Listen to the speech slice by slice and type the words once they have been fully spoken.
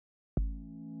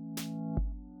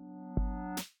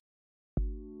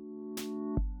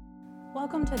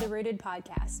Welcome to the Rooted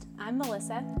Podcast. I'm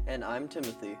Melissa. And I'm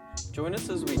Timothy. Join us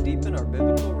as we deepen our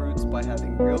biblical roots by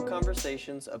having real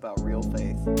conversations about real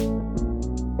faith.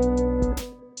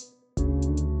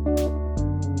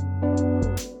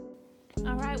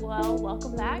 All right, well,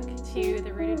 welcome back to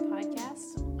the Rooted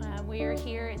Podcast. We are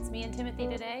here, it's me and Timothy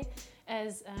today,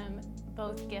 as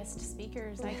both guest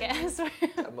speakers, I guess.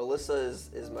 Melissa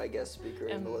is my guest speaker,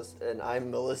 and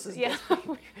I'm Melissa's Yeah. guest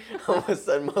speaker. I almost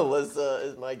said Melissa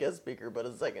is my guest speaker, but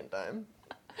a second time,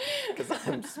 because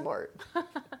I'm smart.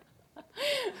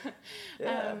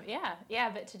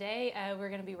 But today we're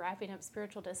going to be wrapping up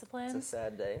spiritual disciplines. It's a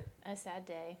sad day. A sad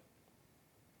day.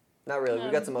 Not really. We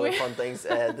got some other fun things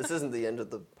ahead. This isn't the end of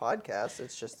the podcast.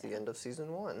 It's just the end of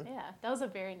season 1. Yeah, that was a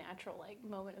very natural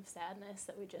moment of sadness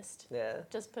that we just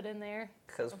put in there.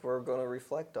 Because we're going to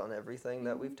reflect on everything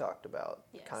that we've talked about.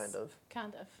 Yes.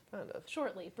 Kind of.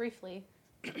 Shortly, briefly.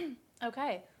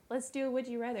 Okay, let's do a Would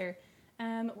You Rather.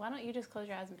 Why don't you just close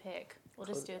your eyes and pick? We'll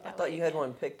just do it that way. I thought you had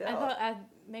one picked out. I thought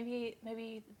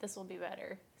maybe this will be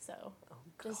better. So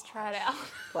just try it out.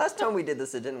 Last time we did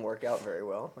this, it didn't work out very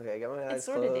well. Okay, I got my eyes closed. It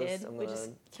sort of did. We just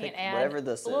can't add. Whatever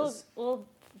this is. A little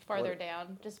farther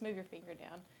down. Just move your finger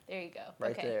down. There you go.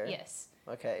 Right okay. there. Yes.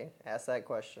 Okay, ask that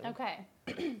question. Okay.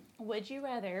 Would you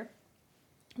rather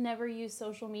never use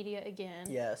social media again?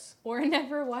 Yes. Or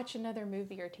never watch another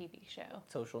movie or TV show?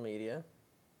 Social media.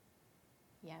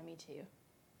 Yeah, me too.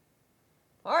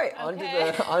 All right,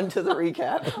 Okay. on to the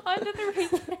recap. On to the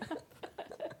recap.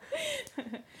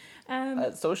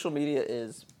 Social media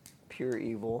is pure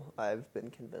evil. I've been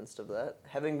convinced of that.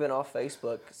 Having been off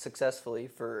Facebook successfully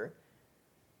for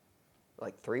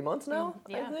like 3 months now,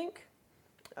 yeah. I think.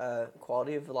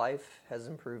 Quality of life has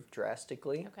improved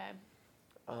drastically. Okay.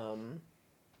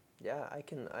 Yeah, I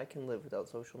can live without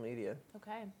social media.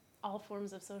 Okay. All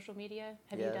forms of social media?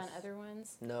 Have you done other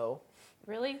ones? No.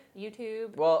 Really?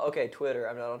 YouTube? Well, okay, Twitter.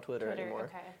 I'm not on Twitter anymore.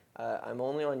 Okay. I'm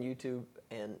only on YouTube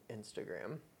and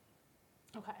Instagram.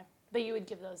 Okay. But you would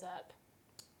give those up?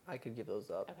 I could give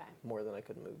those up more than I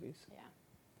could movies. Yeah.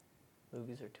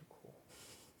 Movies are too cool.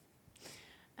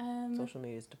 Social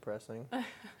media is depressing.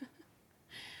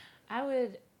 I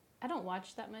don't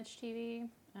watch that much TV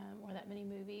or that many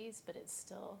movies, but it's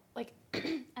still, like,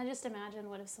 I just imagine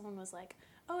what if someone was like,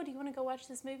 oh, do you want to go watch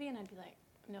this movie? And I'd be like,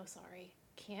 no, sorry.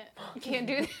 Can't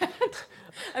do that.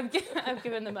 I've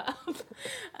given them up.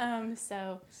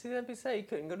 So See, that'd be sad. You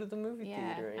couldn't go to the movie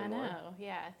theater anymore. I know.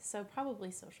 Yeah. So probably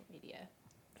social media.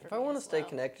 If I want to stay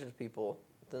connected to people,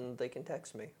 then they can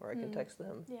text me, or I can text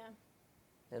them. Yeah.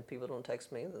 And people don't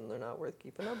text me, then they're not worth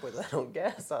keeping up with. I don't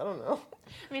guess. I don't know.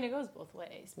 I mean, it goes both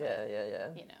ways. But, Yeah.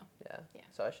 You know. Yeah.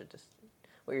 So I should just.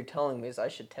 What you're telling me is I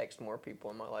should text more people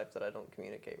in my life that I don't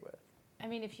communicate with. I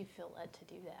mean, if you feel led to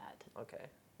do that. Okay.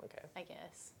 I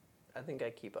guess. I think I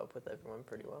keep up with everyone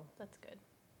pretty well. That's good.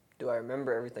 Do I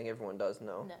remember everything everyone does?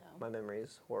 No. No. My memory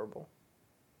is horrible.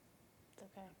 It's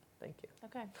okay. Thank you.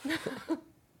 Okay.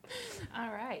 All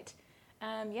right.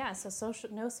 So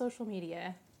no social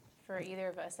media for either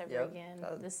of us ever again.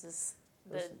 This is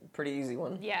the pretty easy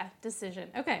one. Yeah, decision.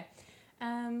 Okay.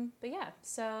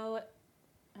 So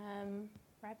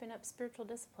wrapping up spiritual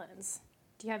disciplines.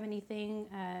 Do you have anything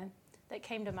that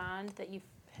came to mind that you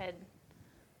had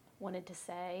wanted to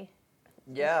say?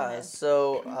 Yeah,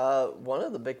 so one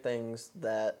of the big things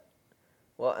that,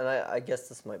 and I guess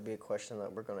this might be a question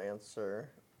that we're going to answer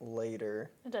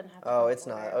later. It doesn't have to. Oh, it's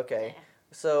not. Okay. Nah.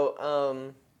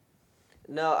 So,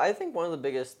 no, I think one of the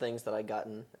biggest things that I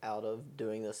gotten out of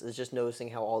doing this is just noticing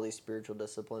how all these spiritual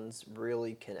disciplines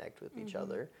really connect with each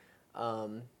other.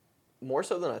 More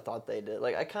so than I thought they did.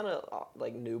 Like, I kind of,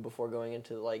 knew before going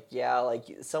into,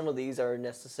 some of these are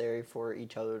necessary for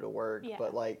each other to work. Yeah.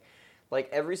 But, like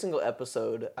every single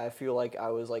episode, I feel like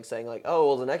I was, saying, oh,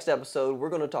 well, the next episode,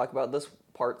 we're going to talk about this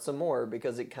part some more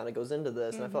because it kind of goes into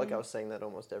this. And I feel like I was saying that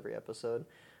almost every episode.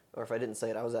 Or if I didn't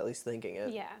say it, I was at least thinking it.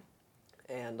 Yeah.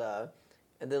 And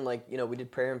then, we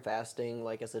did prayer and fasting,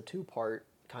 as a 2-part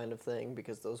kind of thing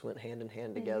because those went hand in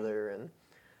hand together. And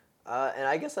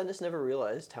I guess I just never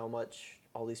realized how much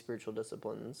all these spiritual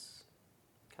disciplines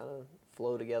kind of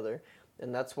flow together.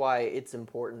 And that's why it's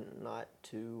important not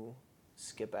to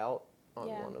skip out on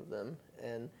one of them.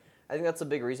 And I think that's a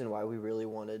big reason why we really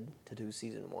wanted to do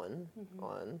season 1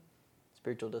 on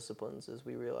spiritual disciplines, is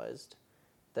we realized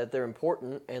that they're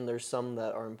important, and there's some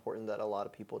that are important that a lot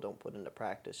of people don't put into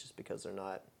practice just because they're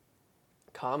not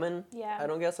common. Yeah. I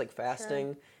don't guess,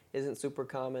 fasting isn't super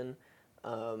common.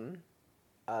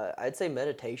 I'd say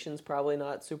meditation's probably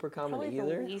not super common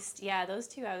either. The least, those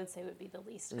two I would say would be the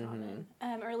least common.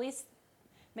 Or at least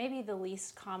maybe the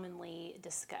least commonly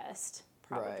discussed,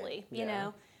 probably. Right. You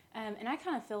know, And I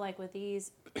kind of feel like with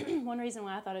these, one reason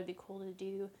why I thought it would be cool to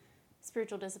do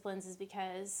spiritual disciplines is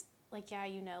because, like, yeah,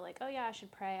 like, oh yeah, I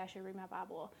should pray, I should read my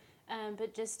Bible.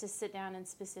 But just to sit down and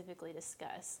specifically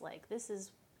discuss, like, this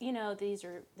is,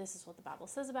 this is what the Bible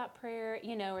says about prayer,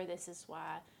 or this is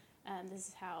why, this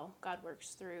is how God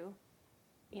works through,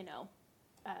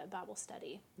 Bible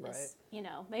study. Right.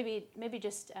 Maybe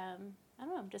just, I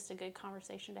don't know, just a good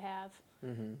conversation to have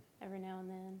every now and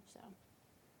then, so.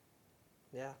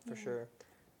 Yeah, for sure.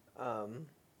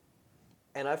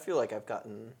 And I feel like I've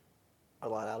gotten a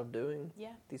lot out of doing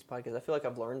these podcasts. I feel like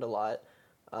I've learned a lot,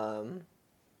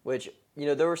 which,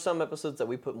 there were some episodes that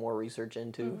we put more research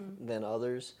into than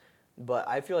others, but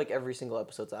I feel like every single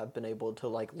episode I've been able to,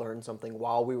 like, learn something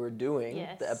while we were doing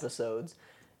the episodes,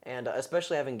 and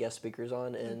especially having guest speakers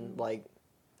on, and, like,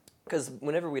 because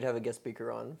whenever we'd have a guest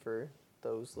speaker on, for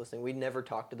those listening, we'd never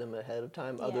talk to them ahead of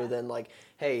time other than, like,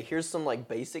 hey, here's some, like,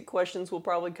 basic questions we'll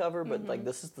probably cover, but like,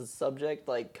 this is the subject,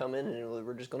 like, come in and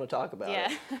we're just going to talk about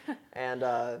it. And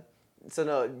so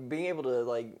no, being able to,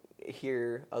 like,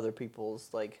 hear other people's,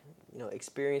 like,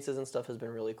 experiences and stuff has been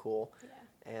really cool.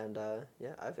 And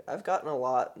I've gotten a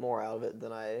lot more out of it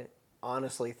than I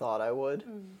honestly thought I would.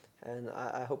 And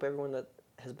I hope everyone that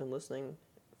has been listening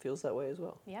feels that way as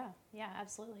well. Yeah,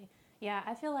 absolutely. Yeah,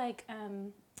 I feel like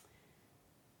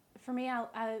for me,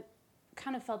 I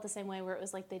kind of felt the same way, where it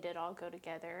was like they did all go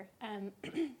together.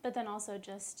 But then also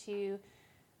just to,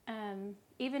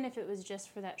 even if it was just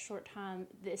for that short time,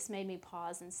 this made me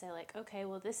pause and say, like, okay,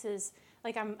 well, this is,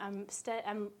 like, I'm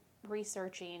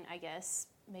researching, I guess,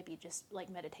 maybe just like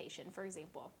meditation, for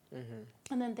example.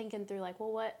 And then thinking through, like,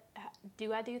 well,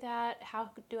 do I do that?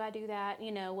 How do I do that?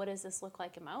 What does this look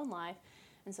like in my own life?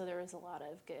 And so there was a lot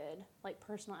of good, like,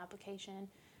 personal application.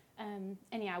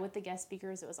 And yeah, with the guest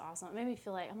speakers, it was awesome. It made me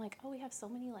feel like, I'm like, oh, we have so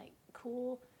many, like,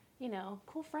 cool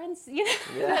friends,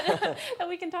 that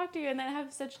we can talk to and that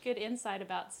have such good insight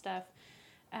about stuff.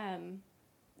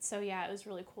 So yeah, it was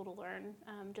really cool to learn,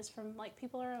 just from, like,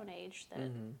 people our own age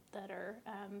that are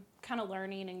kind of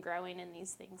learning and growing in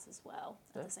these things as well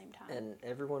at the same time. And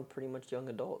everyone pretty much young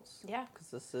adults. Yeah. Because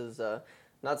this is,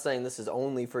 not saying this is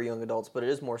only for young adults, but it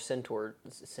is more centered?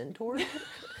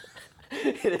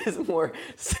 It is more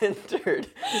centered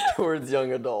towards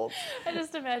young adults. I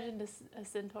just imagined a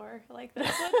centaur like this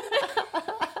one.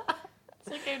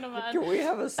 So it came to mind. Can we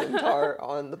have a centaur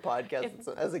on the podcast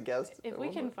as a guest? If we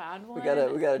can find one.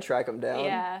 We gotta track them down.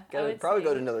 Yeah. Gotta probably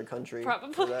go to another country.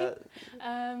 Probably. For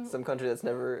that. Some country that's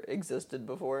never existed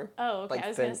before. Oh, okay. Like I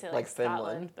was going to say, like,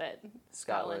 Scotland. but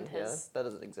Scotland has... that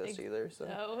doesn't exist either. So.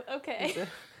 Oh, okay.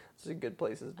 It's a good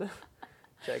places to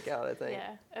check out, I think.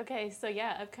 Yeah. Okay, so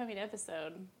yeah, upcoming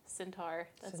episode, Centaur.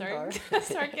 That's Centaur?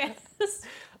 that's our guest.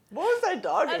 What was I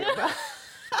talking about?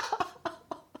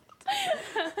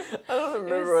 I don't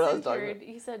remember what I was talking about.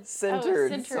 You said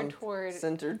centered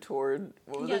toward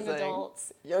what was young I saying?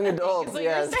 adults. Young adults,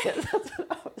 yes. That's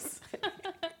what I was saying.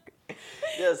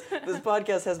 Yes, this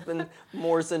podcast has been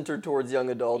more centered towards young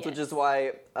adults, which is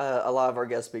why a lot of our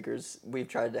guest speakers we've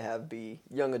tried to have be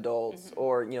young adults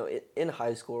or, in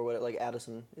high school or whatever. Like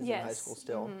Addison is in high school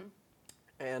still.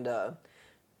 And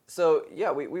so,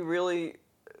 yeah, we really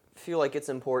feel like it's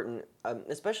important,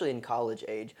 especially in college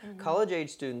age. College age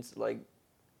students, like,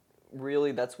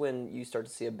 really that's when you start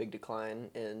to see a big decline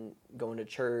in going to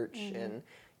church and,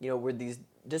 where these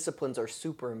disciplines are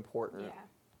super important.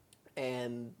 Yeah.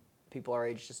 And people our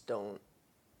age just don't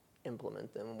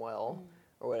implement them well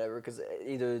or whatever, because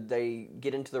either they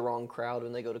get into the wrong crowd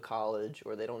when they go to college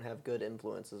or they don't have good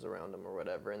influences around them or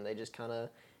whatever, and they just kind of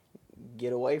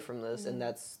get away from this, and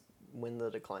that's when the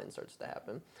decline starts to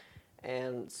happen.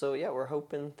 And so, yeah, we're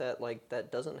hoping that, like,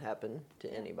 that doesn't happen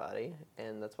to anybody,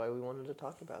 and that's why we wanted to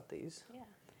talk about these. Yeah.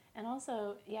 And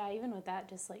also, yeah, even with that,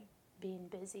 just, like, being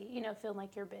busy, feeling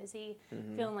like you're busy,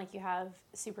 feeling like you have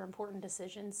super important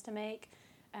decisions to make.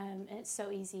 And it's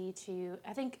so easy to,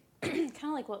 I think, kind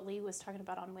of like what Lee was talking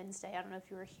about on Wednesday. I don't know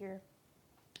if you were here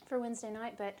for Wednesday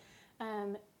night, but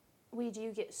we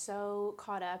do get so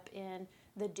caught up in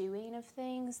the doing of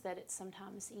things that it's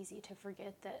sometimes easy to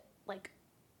forget that, like,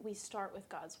 we start with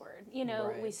God's word.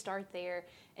 Right. We start there,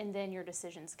 and then your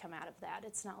decisions come out of that.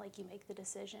 It's not like you make the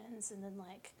decisions and then,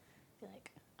 like, be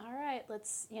like, all right,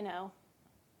 let's,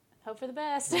 hope for the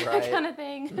best, right. kind of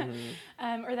thing.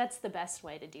 Or that's the best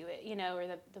way to do it, or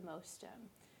the most,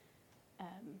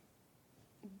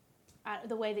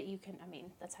 the way that you can,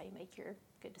 that's how you make your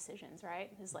good decisions,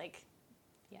 right? Is like,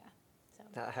 yeah. So.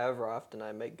 However often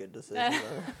I make good decisions.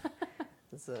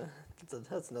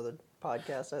 That's another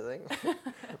podcast, I think.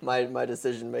 my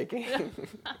decision making.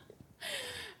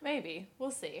 Maybe.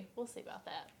 We'll see. We'll see about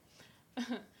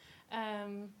that.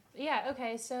 Yeah.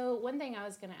 Okay. So one thing I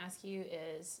was going to ask you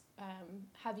is,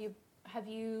 have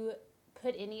you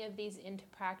put any of these into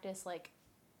practice, like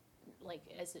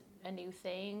as a new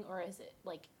thing, or is it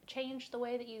like changed the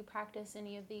way that you practice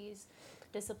any of these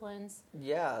disciplines?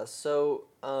 Yeah, so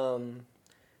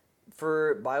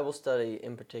for Bible study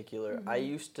in particular, I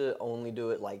used to only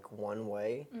do it like one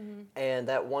way. And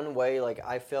that one way, like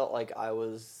I felt like I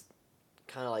was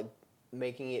kind of like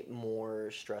making it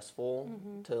more stressful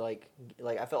to like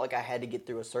I felt like I had to get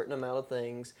through a certain amount of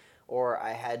things, or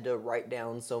I had to write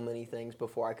down so many things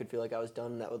before I could feel like I was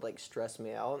done, and that would like stress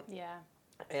me out. Yeah.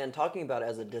 And talking about it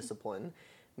as a discipline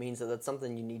means that that's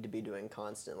something you need to be doing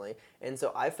constantly. And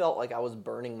so I felt like I was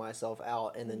burning myself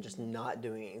out and then just not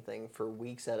doing anything for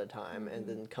weeks at a time, and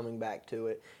then coming back to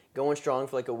it, going strong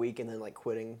for like a week and then like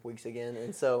quitting weeks again.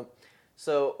 And so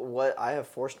what I have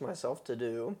forced myself to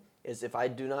do is, if I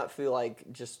do not feel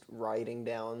like just writing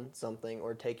down something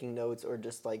or taking notes or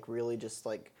just like really just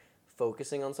like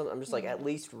focusing on something, I'm just like, at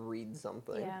least read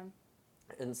something. Yeah.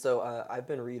 And so I've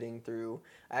been reading through,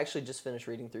 I actually just finished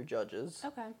reading through Judges.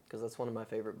 Okay. Because that's one of my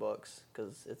favorite books,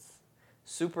 because it's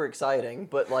super exciting,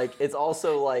 but like it's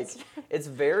also like, it's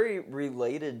very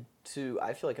related to,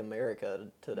 I feel like, America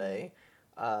today.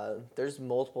 There's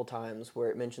multiple times where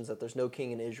it mentions that there's no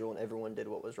king in Israel and everyone did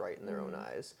what was right in their own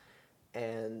eyes.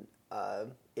 And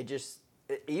it just,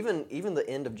 even the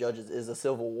end of Judges is a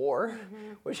civil war,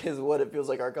 which is what it feels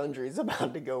like our country is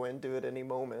about to go into at any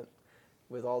moment,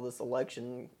 with all this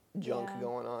election junk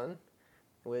going on,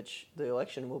 which the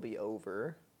election will be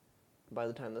over by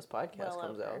the time this podcast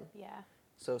comes out. Yeah.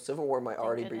 So civil war might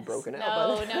already be broken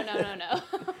out by then. No.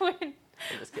 I'm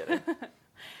just kidding.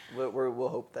 We'll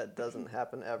hope that doesn't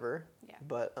happen ever. Yeah.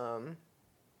 But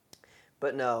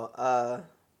no,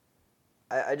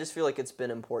 I just feel like it's been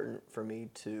important for me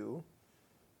to,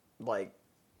 like,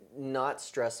 not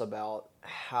stress about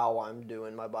how I'm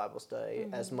doing my Bible study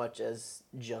as much as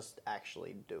just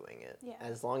actually doing it. Yeah.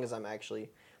 As long as I'm actually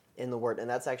in the Word. And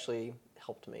that's actually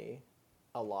helped me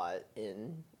a lot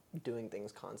in doing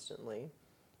things constantly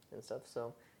and stuff.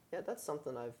 So, yeah, that's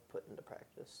something I've put into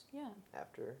practice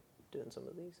after doing some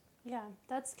of these. Yeah,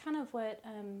 that's kind of what,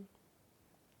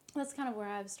 that's kind of where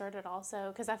I've started also,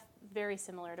 because I'm very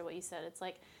similar to what you said. It's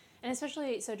like, and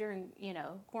especially, so during,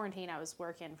 quarantine, I was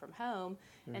working from home,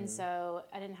 and so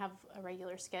I didn't have a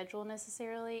regular schedule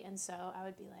necessarily, and so I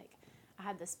would be like, I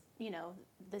had this,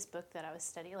 this book that I was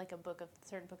studying, like a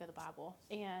certain book of the Bible,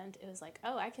 and it was like,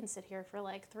 oh, I can sit here for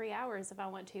like 3 hours if I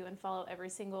want to and follow every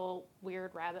single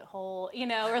weird rabbit hole,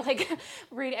 or like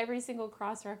read every single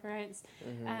cross-reference,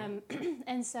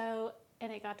 and so...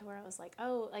 And it got to where I was like,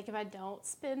 oh, like if I don't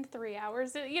spend 3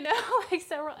 hours, like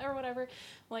several or whatever,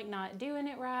 like not doing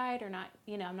it right, or not,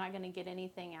 I'm not going to get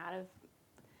anything out of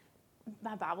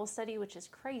my Bible study, which is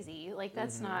crazy. Like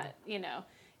that's not, you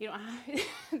don't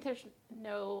have, there's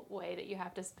no way that you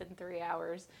have to spend 3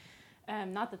 hours.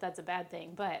 Not that that's a bad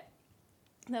thing, but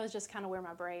that was just kind of where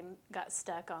my brain got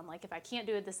stuck on, like, if I can't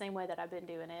do it the same way that I've been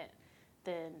doing it,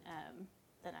 then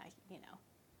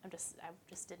I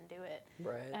just didn't do it.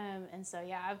 Right. And so,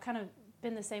 yeah, I've kind of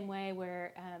been the same way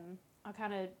where I'll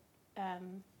kind of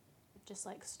just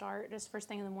like start just first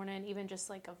thing in the morning, even just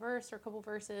like a verse or a couple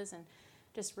verses, and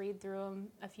just read through them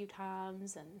a few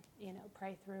times and,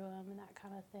 pray through them and that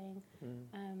kind of thing.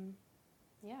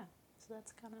 Yeah, so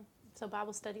that's kind of, so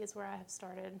Bible study is where I have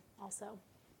started also.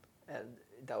 And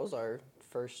that was our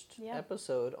first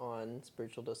episode on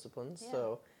spiritual disciplines,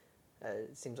 so...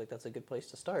 it seems like that's a good place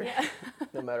to start,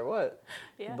 no matter what.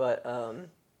 Yeah. But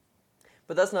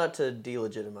that's not to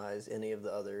delegitimize any of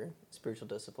the other spiritual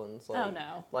disciplines. Like, oh,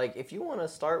 no. Like, if you want to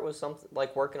start with something,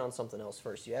 like working on something else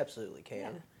first, you absolutely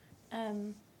can. Yeah.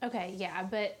 Okay, yeah,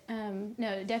 but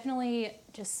no, definitely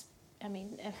just,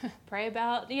 pray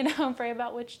about, pray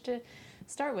about which to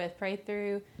start with. Pray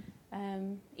through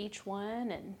each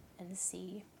one and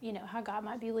see, how God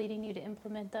might be leading you to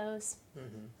implement those.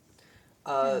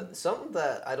 Something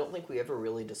that I don't think we ever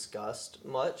really discussed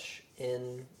much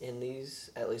in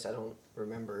these, at least I don't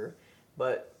remember,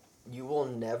 but you will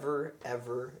never,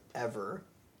 ever, ever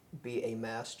be a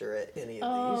master at any of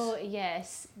these. Oh,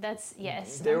 yes.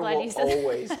 Yes. There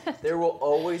will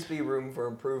always be room for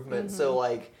improvement. So,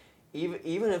 like,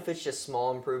 even if it's just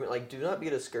small improvement, like, do not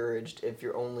be discouraged if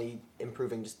you're only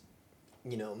improving just,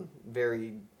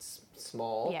 very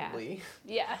smallly.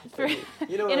 Yeah.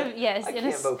 You know what? Yes. I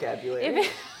can't vocabulary.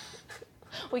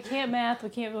 We can't math. We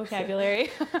can't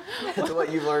vocabulary. That's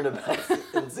what you learned about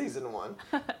in season 1.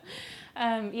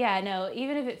 Yeah, no,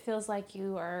 even if it feels like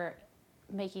you are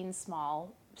making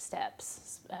small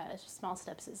steps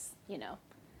is,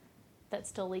 that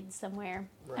still leads somewhere.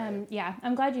 Right. Yeah,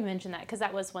 I'm glad you mentioned that, because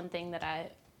that was one thing that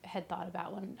I had thought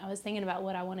about when I was thinking about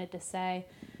what I wanted to say.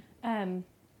 I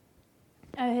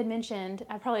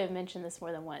probably have mentioned this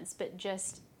more than once, but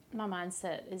just my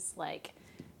mindset is like,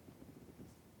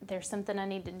 there's something I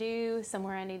need to do,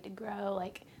 somewhere I need to grow,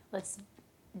 like, let's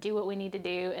do what we need to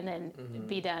do and then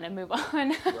be done and move on.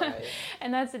 Right.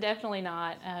 And that's definitely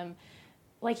not,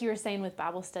 like you were saying with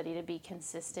Bible study, to be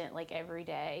consistent, like every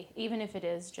day, even if it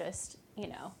is just,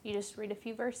 you just read a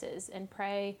few verses and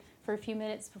pray for a few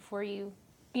minutes before you,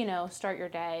 start your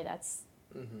day.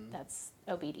 That's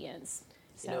obedience.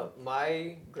 So.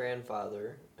 My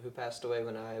grandfather, who passed away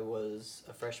when I was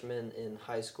a freshman in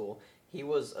high school, he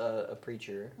was a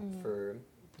preacher for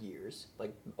years,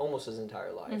 like almost his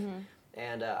entire life.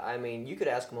 And you could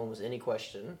ask him almost any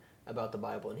question about the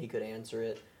Bible and he could answer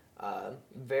it.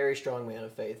 Very strong man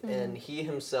of faith. And he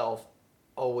himself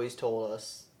always told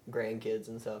us, grandkids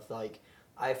and stuff, like,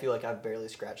 I feel like I've barely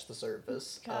scratched the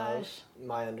surface of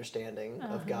my understanding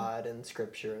of God and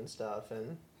Scripture and stuff.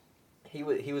 And he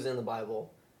was in the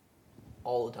Bible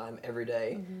all the time, every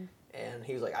day. And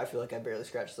he was like, I feel like I barely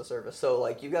scratched the surface. So,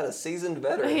 like, you got a seasoned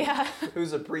veteran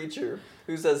who's a preacher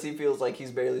who says he feels like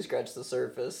he's barely scratched the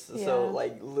surface. Yeah. So,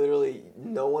 like, literally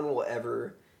no one will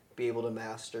ever be able to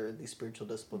master these spiritual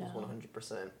disciplines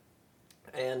 100%.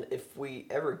 And if we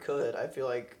ever could, I feel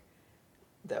like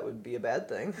that would be a bad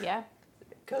thing. Yeah.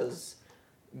 Because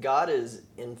God is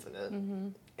infinite.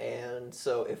 And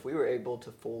so if we were able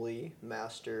to fully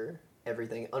master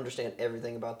everything, understand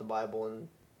everything about the Bible and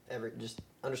just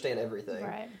understand everything.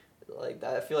 Right. Like,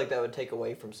 I feel like that would take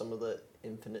away from some of the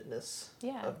infiniteness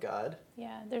of God.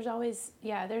 Yeah, there's always,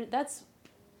 that's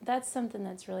something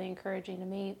that's really encouraging to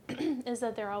me, is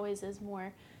that there always is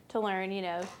more to learn,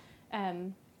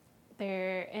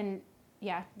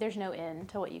 there's no end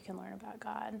to what you can learn about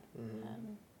God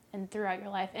and throughout your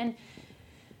life. And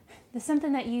the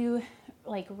something that you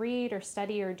like read or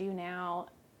study or do now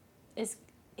is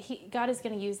God is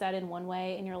going to use that in one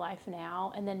way in your life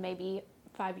now, and then maybe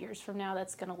 5 years from now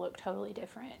that's going to look totally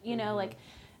different. Like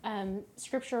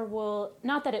Scripture will,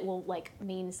 not that it will like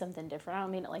mean something different, I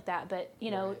don't mean it like that, but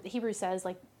Hebrews says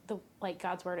like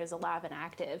God's word is alive and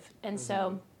active, and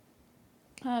so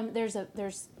there's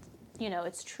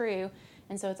it's true,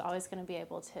 and so it's always going to be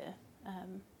able to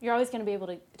you're always going to be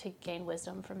able to gain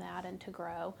wisdom from that and to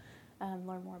grow,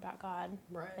 learn more about God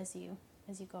as you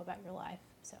go about your life.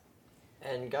 So.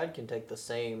 And God can take the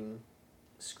same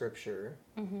Scripture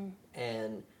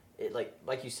and it,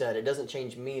 like you said, it doesn't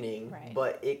change meaning,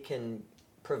 but it can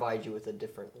provide you with a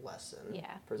different lesson. Yeah,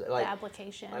 like, the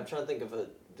application. I'm trying to think of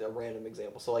a random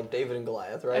example. So, like, David and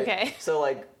Goliath, right? Okay. So,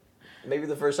 like, maybe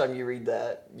the first time you read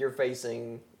that, you're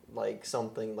facing, like,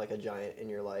 something like a giant in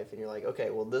your life, and you're like, okay,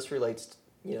 well, this relates to,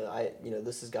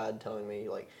 this is God telling me,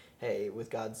 like, hey, with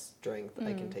God's strength,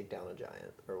 I can take down a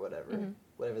giant, or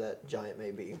whatever that giant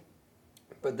may be.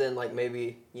 But then, like,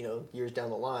 maybe, years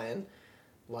down the line,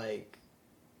 like,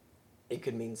 it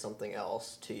could mean something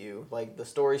else to you. Like, the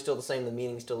story's still the same, the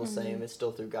meaning's still the same, it's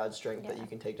still through God's strength that you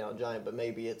can take down a giant, but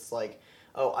maybe it's like,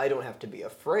 oh, I don't have to be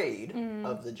afraid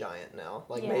of the giant now.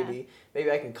 Like, maybe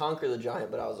I can conquer the giant,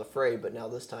 but I was afraid, but now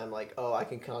this time, like, oh, I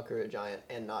can conquer a giant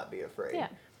and not be afraid. Yeah.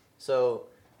 So,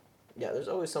 yeah, there's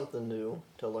always something new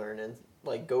to learn, and,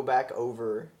 like, go back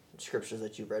over scriptures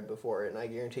that you've read before, and I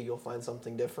guarantee you'll find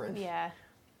something different. Yeah.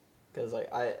 Because, like,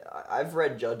 I've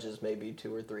read Judges maybe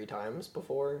 2 or 3 times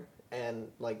before, and,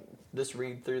 like, this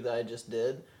read-through that I just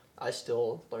did, I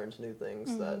still learned new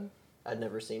things that I'd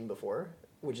never seen before,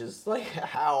 which is, like,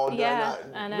 how did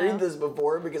I not read this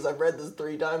before? Because I've read this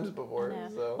 3 times before.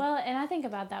 So. Well, and I think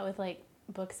about that with, like,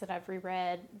 books that I've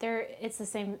reread. It's the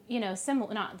same,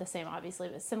 similar, not the same, obviously,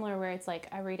 but similar, where it's, like,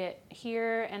 I read it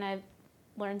here, and I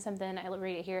learn something, I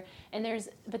read it here, and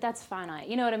but that's finite.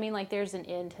 You know what I mean? Like, there's an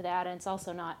end to that, and it's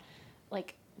also not,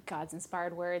 like, God's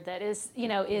inspired word that is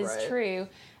true.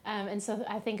 And so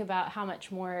I think about how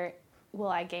much more will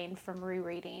I gain from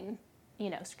rereading,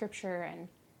 Scripture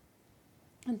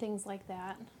and things like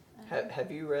that.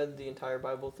 Have you read the entire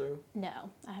Bible through? No,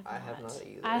 I have not. I have not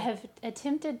either. I have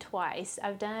attempted twice.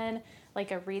 I've done,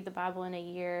 like, a read the Bible in a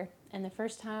year, and the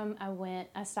first time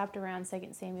I stopped around 2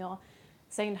 Samuel.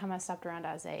 Second time I stopped around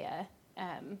Isaiah.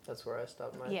 That's where I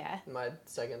stopped my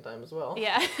second time as well.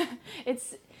 Yeah.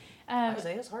 It's...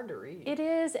 Isaiah's hard to read. It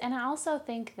is, and I also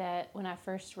think that when I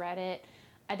first read it,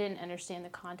 I didn't understand the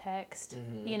context,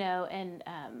 and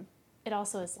it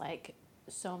also is like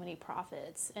so many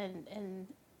prophets, and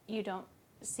you don't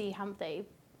see how they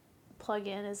plug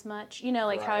in as much,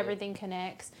 how everything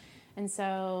connects. And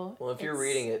so... Well, if you're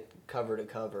reading it cover to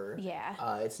cover,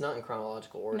 it's not in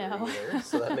chronological order either,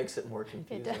 so that makes it more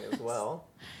confusing as well.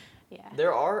 Yeah.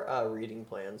 There are reading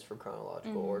plans for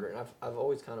chronological order, and I've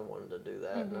always kind of wanted to do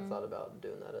that, and I've thought about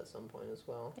doing that at some point as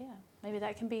well. Yeah, maybe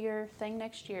that can be your thing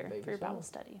next year for your Bible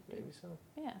study. Maybe so.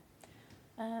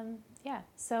 Yeah.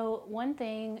 So one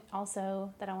thing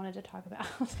also that I wanted to talk about,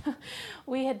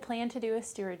 we had planned to do a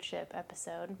stewardship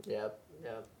episode. Yep.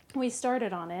 We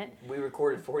started on it. We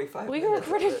recorded 45 minutes. We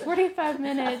recorded 45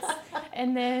 minutes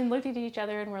and then looked at each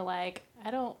other and were like,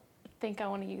 I don't think I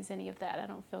want to use any of that. I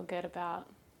don't feel good about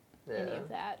any of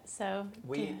that. So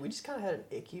we just kind of had an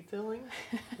icky feeling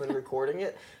when recording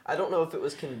it. I don't know if it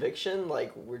was conviction,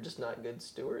 like we're just not good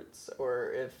stewards,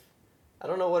 or if I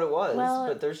don't know what it was,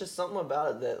 but there's just something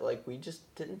about it that like we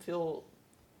didn't feel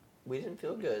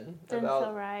good about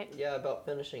feel right. Yeah, about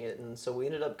finishing it, and so we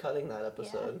ended up cutting that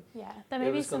episode. Yeah. That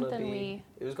may be something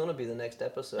it was going to be the next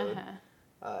episode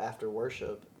after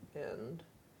worship, and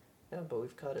but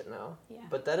we've cut it now. Yeah.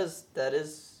 But that is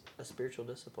a spiritual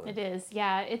discipline. It is.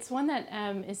 Yeah, it's one that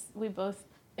we both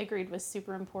agreed was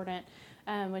super important,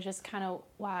 which is kind of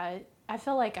why I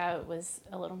feel like I was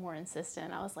a little more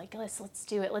insistent. I was like, let's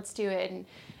do it,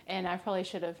 and I probably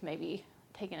should have maybe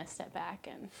taken a step back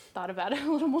and thought about it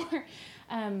a little more.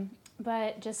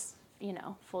 But just,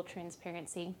 full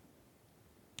transparency,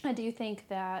 I do think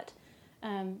that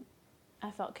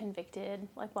I felt convicted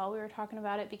like while we were talking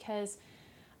about it, because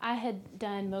I had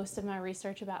done most of my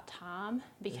research about time,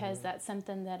 because that's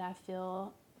something that I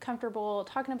feel comfortable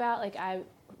talking about. Like I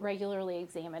regularly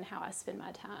examine how I spend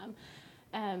my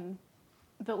time.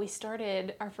 But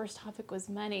our first topic was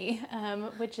money,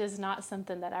 which is not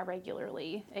something that I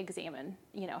regularly examine,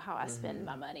 how I spend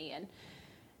my money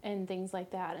and things like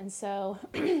that. And so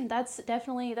that's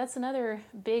another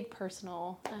big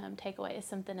personal takeaway, is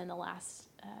something in the last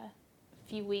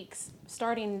few weeks,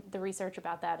 starting the research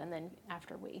about that, and then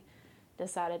after we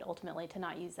decided ultimately to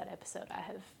not use that episode, I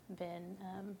have been...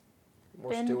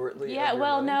 more stewardly? Yeah,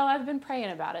 well, no, I've been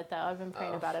praying about it, though. I've been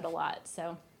praying about it a lot,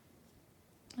 so...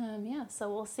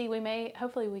 so we'll see.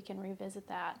 Hopefully we can revisit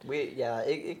that.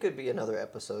 It could be another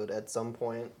episode at some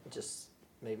point, just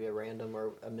maybe a random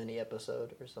or a mini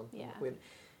episode or something. Yeah.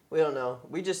 We don't know.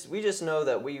 We just know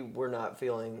that we were not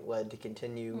feeling led to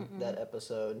continue that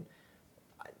episode.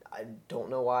 I don't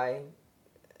know why.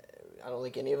 I don't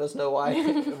think any of us know why.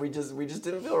 we just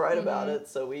didn't feel right about it,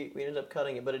 so we ended up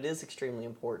cutting it. But it is extremely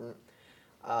important,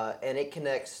 and it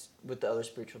connects with the other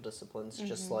spiritual disciplines,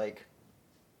 just like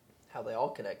how they all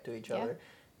connect to each other,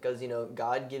 because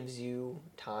God gives you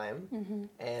time,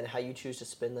 and how you choose to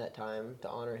spend that time to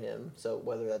honor Him. So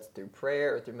whether that's through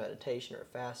prayer or through meditation or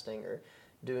fasting or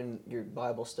doing your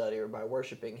Bible study or by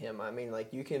worshiping Him, I mean,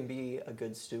 like, you can be a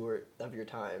good steward of your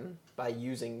time by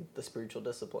using the spiritual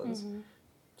disciplines.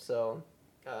 So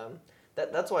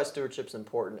that's why stewardship's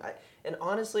important. And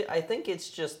honestly, I think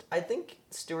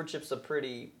stewardship's a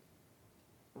pretty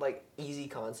easy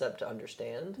concept to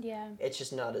understand. Yeah. It's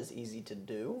just not as easy to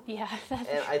do. Yeah.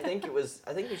 And I think it was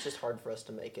just hard for us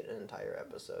to make it an entire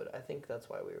episode. I think that's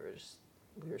why we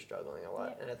were struggling a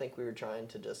lot. Yeah. And I think we were trying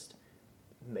to just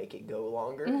make it go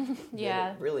longer than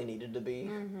it really needed to be.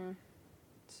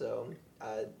 So,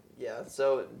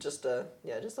 so just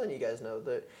letting you guys know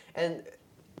that, and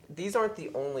these aren't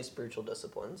the only spiritual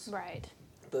disciplines. Right.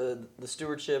 The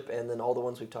stewardship and then all the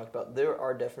ones we've talked about, there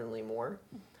are definitely more.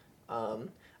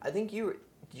 I think did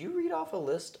you read off a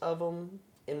list of them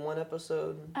in one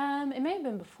episode? It may have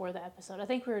been before the episode. I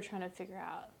think we were trying to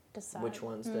decide which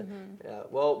ones. Yeah.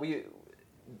 Well,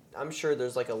 I'm sure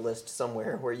there's a list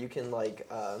somewhere where you can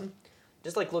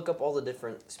just look up all the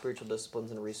different spiritual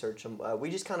disciplines and research them.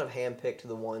 We just kind of handpicked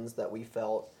the ones that we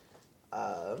felt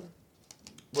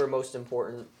were most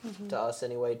important to us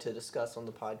anyway to discuss on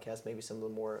the podcast. Maybe some of the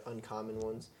more uncommon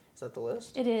ones. Is that the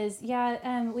list? It is.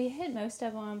 Yeah. We hit most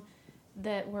of them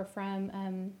that were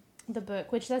from the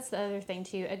book, which that's the other thing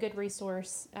too. A good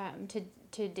resource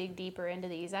to dig deeper into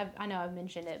these. I know I've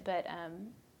mentioned it, but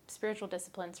Spiritual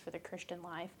Disciplines for the Christian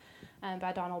Life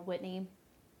by Donald Whitney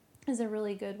is a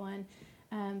really good one.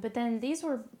 But then these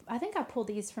were, I think I pulled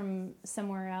these from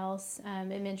somewhere else.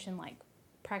 It mentioned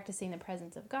practicing the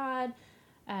presence of God,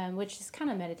 which is kind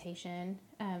of meditation,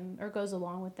 or goes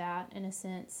along with that in a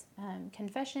sense.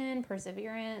 Confession,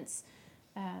 perseverance,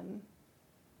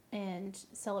 and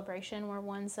celebration were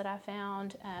ones that I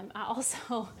found. I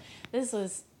also, this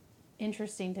was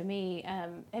interesting to me.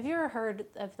 Have you ever heard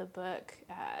of the book?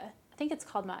 I think it's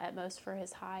called My Utmost for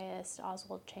His Highest,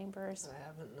 Oswald Chambers. I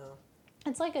haven't, no.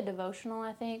 It's like a devotional,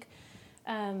 I think.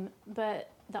 But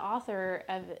the author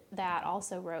of that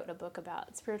also wrote a book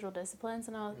about spiritual disciplines,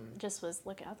 and I just was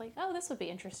looking. I was like, oh, this would be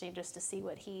interesting just to see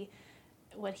what he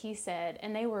said,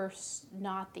 and they were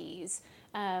not these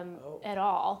at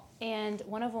all. And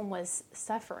one of them was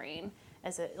suffering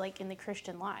as in the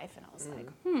Christian life, and I was like,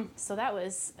 So that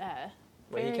was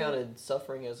Well, he counted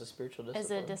suffering as a spiritual discipline.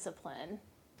 As a discipline.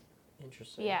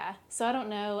 Interesting. Yeah. So I don't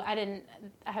know. I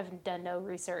haven't done no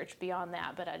research beyond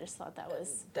that, but I just thought that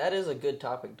was. That is a good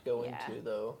topic to go into,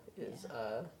 though.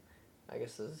 I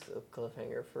guess this is a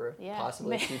cliffhanger for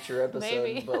possibly a future episode.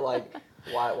 Maybe. But like,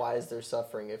 why is there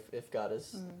suffering if God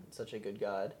is such a good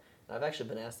God? And I've actually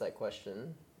been asked that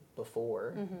question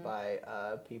before by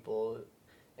people,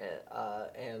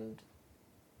 and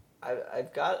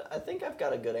I think I've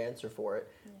got a good answer for it,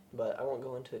 but I won't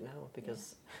go into it now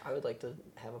because I would like to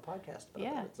have a podcast about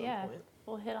that at some point.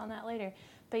 We'll hit on that later.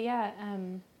 But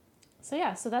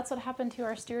so that's what happened to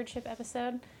our stewardship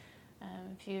episode.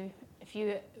 If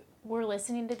you were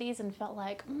listening to these and felt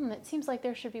like, it seems like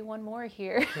there should be one more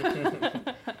here.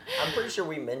 I'm pretty sure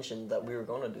we mentioned that we were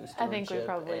going to do stewardship. I think we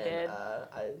probably did.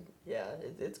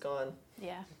 It's gone.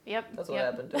 Yeah. Yep. That's what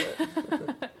happened to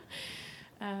it.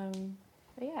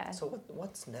 But yeah. So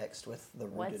what's next with the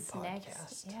Rooted podcast?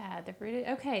 Next? Yeah, the Rooted.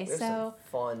 Okay, There's some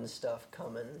fun stuff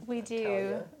coming. We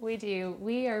do.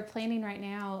 We are planning right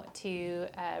now to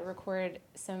record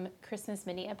some Christmas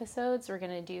mini episodes. We're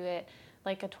going to do it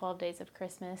like a 12 Days of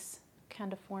Christmas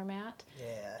kind of format.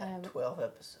 Yeah, 12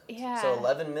 episodes. Yeah. So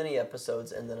 11 mini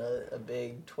episodes and then a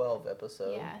big 12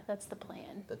 episode. Yeah, that's the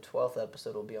plan. The 12th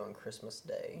episode will be on Christmas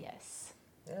Day. Yes.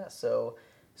 Yeah, so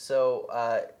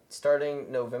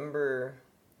starting November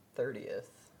 30th.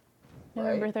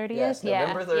 November right? 30th? Yes,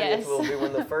 November 30th will be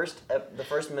when the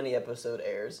first mini episode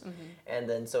airs. And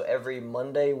then so every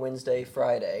Monday, Wednesday,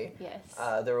 Friday,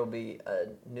 there will be a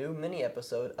new mini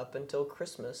episode up until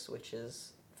Christmas, which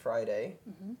is Friday.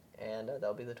 And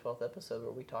that'll be the 12th episode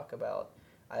where we talk about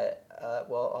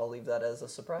I'll leave that as a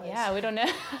surprise. Yeah, we don't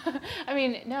know. I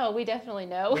mean, no, we definitely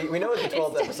know. We know what the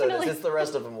 12th episode is. It's the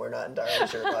rest of them we're not entirely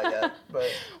sure about yet.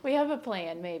 But we have a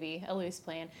plan, maybe, a loose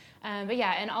plan. But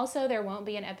yeah, and also there won't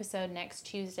be an episode next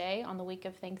Tuesday on the week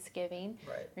of Thanksgiving.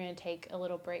 Right. We're going to take a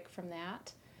little break from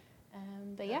that.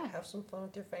 But yeah. Have some fun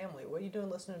with your family. What are you doing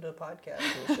listening to a podcast?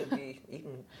 You should be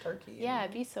eating turkey. Yeah,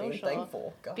 be social. Being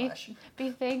thankful. Gosh.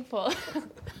 Be thankful.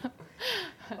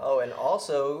 Oh, and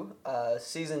also,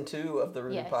 season 2 of the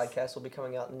Rooted podcast will be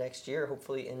coming out next year,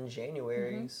 hopefully in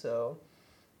January. So,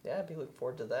 yeah, be looking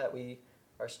forward to that. We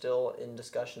are still in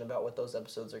discussion about what those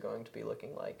episodes are going to be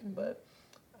looking like. But,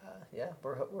 we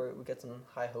got some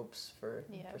high hopes for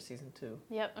season 2.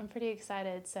 Yep, I'm pretty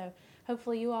excited. So,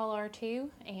 hopefully you all are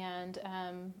too. And,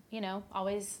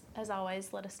 always, as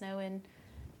always, let us know in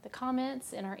the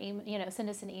comments in our email, send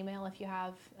us an email if you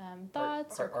have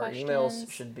thoughts or questions. Our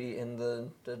emails should be in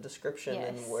the description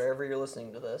and wherever you're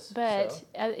listening to this. But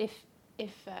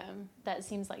if that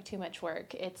seems like too much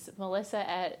work, it's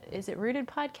Melissa is it Rooted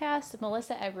Podcast?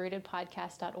 Melissa at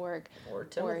rootedpodcast.org. Or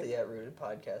Timothy at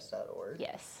rootedpodcast.org.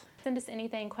 Yes. Send us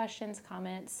anything, questions,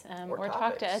 comments, or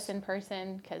talk to us in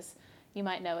person because you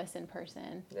might know us in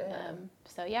person. Yeah.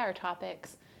 Our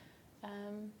topics.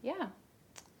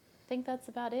 I think that's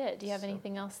about it. Do you have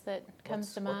anything else that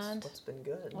comes to mind? What's been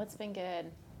good? What's been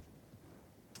good?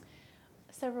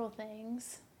 Several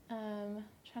things.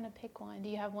 Trying to pick one. Do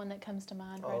you have one that comes to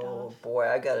mind right off? Oh boy,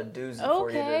 I got a doozy for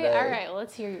you today. Okay, all right. Well,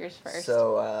 let's hear yours first.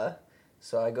 So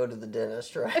I go to the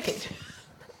dentist, right?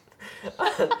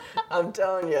 I'm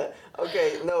telling you.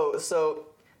 Okay, no. So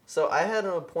I had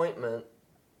an appointment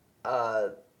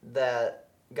that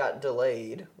got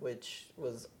delayed, which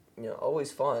was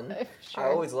always fun. Sure.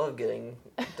 I always love getting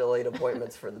delayed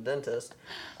appointments for the dentist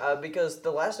because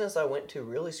the last dentist I went to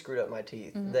really screwed up my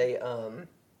teeth. They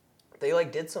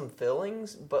like did some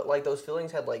fillings, but like those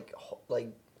fillings had like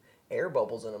air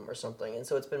bubbles in them or something, and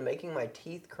so it's been making my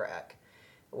teeth crack.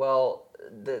 Well,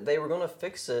 they were going to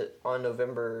fix it on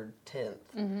November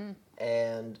 10th,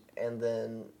 and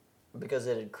then because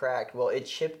it had cracked, well, it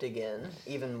chipped again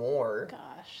even more.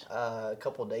 Gosh. A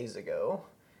couple days ago.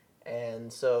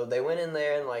 And so they went in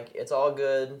there and like it's all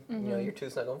good. Your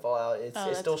tooth's not gonna fall out. It's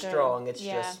still good. strong. It's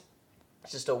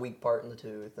just a weak part in the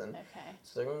tooth, and Okay.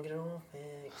 so they're gonna get it all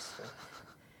fixed.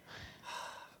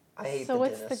 I hate So the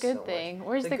what's dentist the good so thing? much.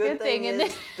 Where's the good thing in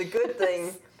this? The good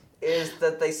thing is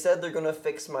that they said they're gonna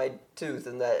fix my tooth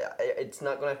and that it's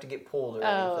not gonna have to get pulled or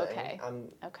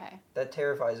anything. Okay. That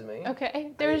terrifies me.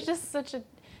 Okay. There was just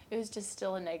it was just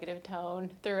still a negative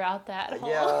tone throughout that whole...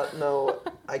 Yeah, no,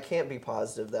 I can't be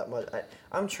positive that much.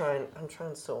 I'm trying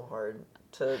so hard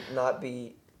to not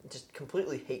be just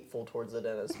completely hateful towards the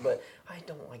dentist. But I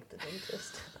don't like the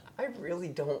dentist. I really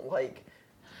don't like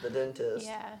the dentist.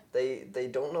 Yeah. They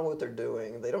don't know what they're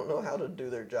doing. They don't know how to do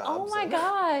their jobs. Oh my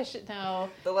gosh, no.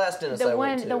 The last dentist I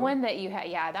went to. The one that you had,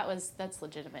 yeah, that's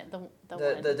legitimate. The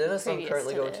dentist I'm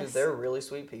currently going to, this. they're really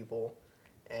sweet people,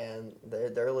 and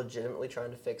they're legitimately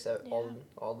trying to fix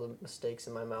all the mistakes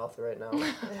in my mouth right now.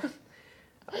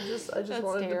 I just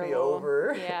wanted to be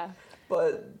over. Yeah.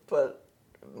 But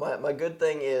my good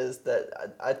thing is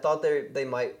that I thought they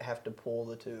might have to pull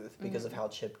the tooth because of how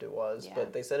chipped it was,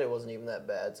 but they said it wasn't even that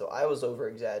bad, so I was over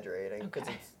exaggerating because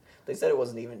they said it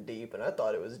wasn't even deep, and I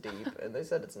thought it was deep, and they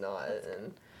said it's not,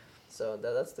 and so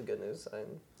that's the good news.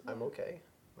 I'm okay.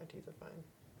 My teeth are fine.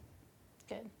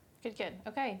 Good.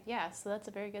 Okay, yeah. So that's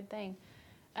a very good thing.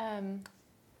 Trying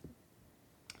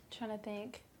to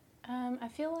think. I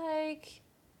feel like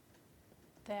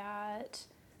that.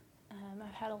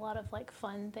 I've had a lot of like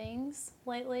fun things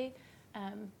lately.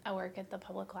 I work at the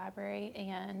public library,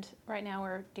 and right now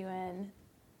we're giving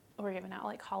out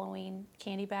like Halloween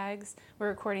candy bags. We're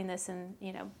recording this in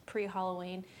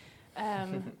pre-Halloween,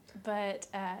 but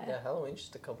yeah, Halloween's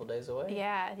just a couple days away.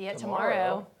 Yeah,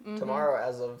 tomorrow. Mm-hmm. Tomorrow,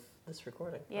 as of this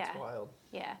recording. Yeah, that's wild.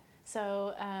 Yeah,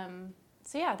 so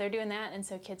yeah, they're doing that, and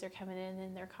so kids are coming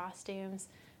in their costumes.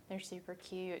 They're super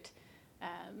cute.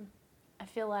 I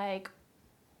feel like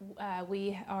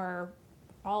we are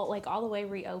all the way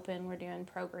reopened. We're doing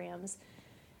programs,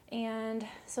 and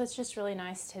so it's just really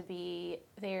nice to be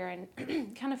there and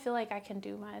kind of feel like I can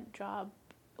do my job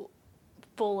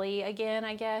fully again,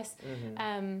 I guess.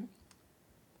 Mm-hmm.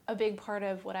 A big part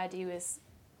of what I do is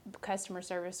customer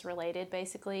service related.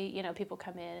 Basically, people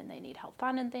come in and they need help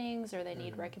finding things, or they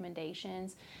need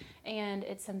recommendations, and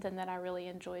it's something that I really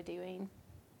enjoy doing.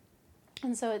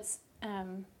 And so it's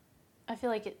I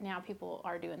feel like now people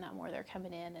are doing that more. They're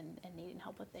coming in and needing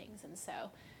help with things. And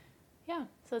so, yeah,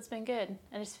 so it's been good.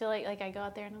 I just feel like I go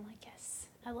out there and I'm like, yes,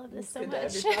 I love this so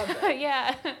much.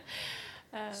 Yeah.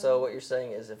 So what you're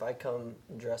saying is if I come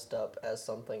dressed up as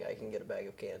something, I can get a bag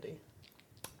of candy?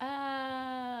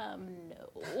 No.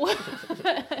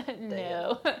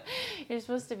 No. You're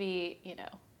supposed to be,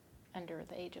 under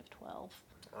the age of 12.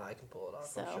 Oh, I can pull it off,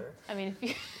 so, I'm sure. I mean,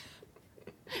 if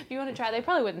you want to try, they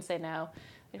probably wouldn't say no.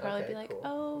 They'd probably be like, cool.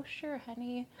 "Oh, sure,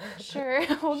 honey, sure,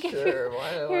 we'll give you.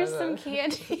 Here's some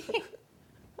candy."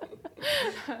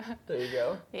 There you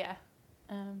go. Yeah,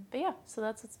 but yeah, so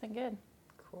that's what's been good.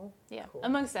 Cool. Yeah, cool.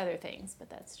 Amongst other things, but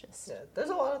that's just. Yeah, there's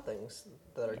a lot of things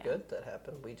that are good that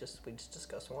happen. We just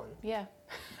discuss one. Yeah.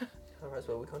 Otherwise,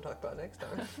 what are we gonna talk about next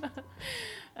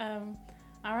time?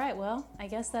 All right. Well, I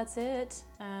guess that's it.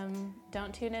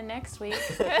 Don't tune in next week.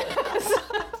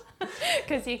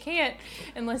 Because you can't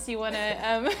unless you want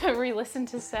to re-listen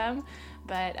to some.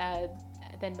 But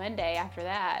then Monday after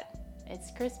that,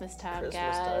 it's Christmas time,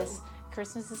 guys.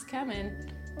 Christmas is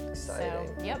coming. Exciting.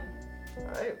 So, yep.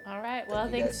 All right. Well,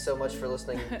 thank you guys so much for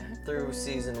listening through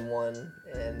season 1,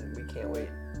 and we can't wait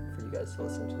for you guys to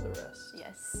listen to the rest.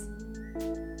 Yes.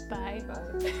 Bye.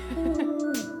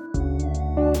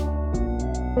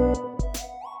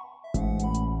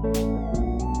 Bye.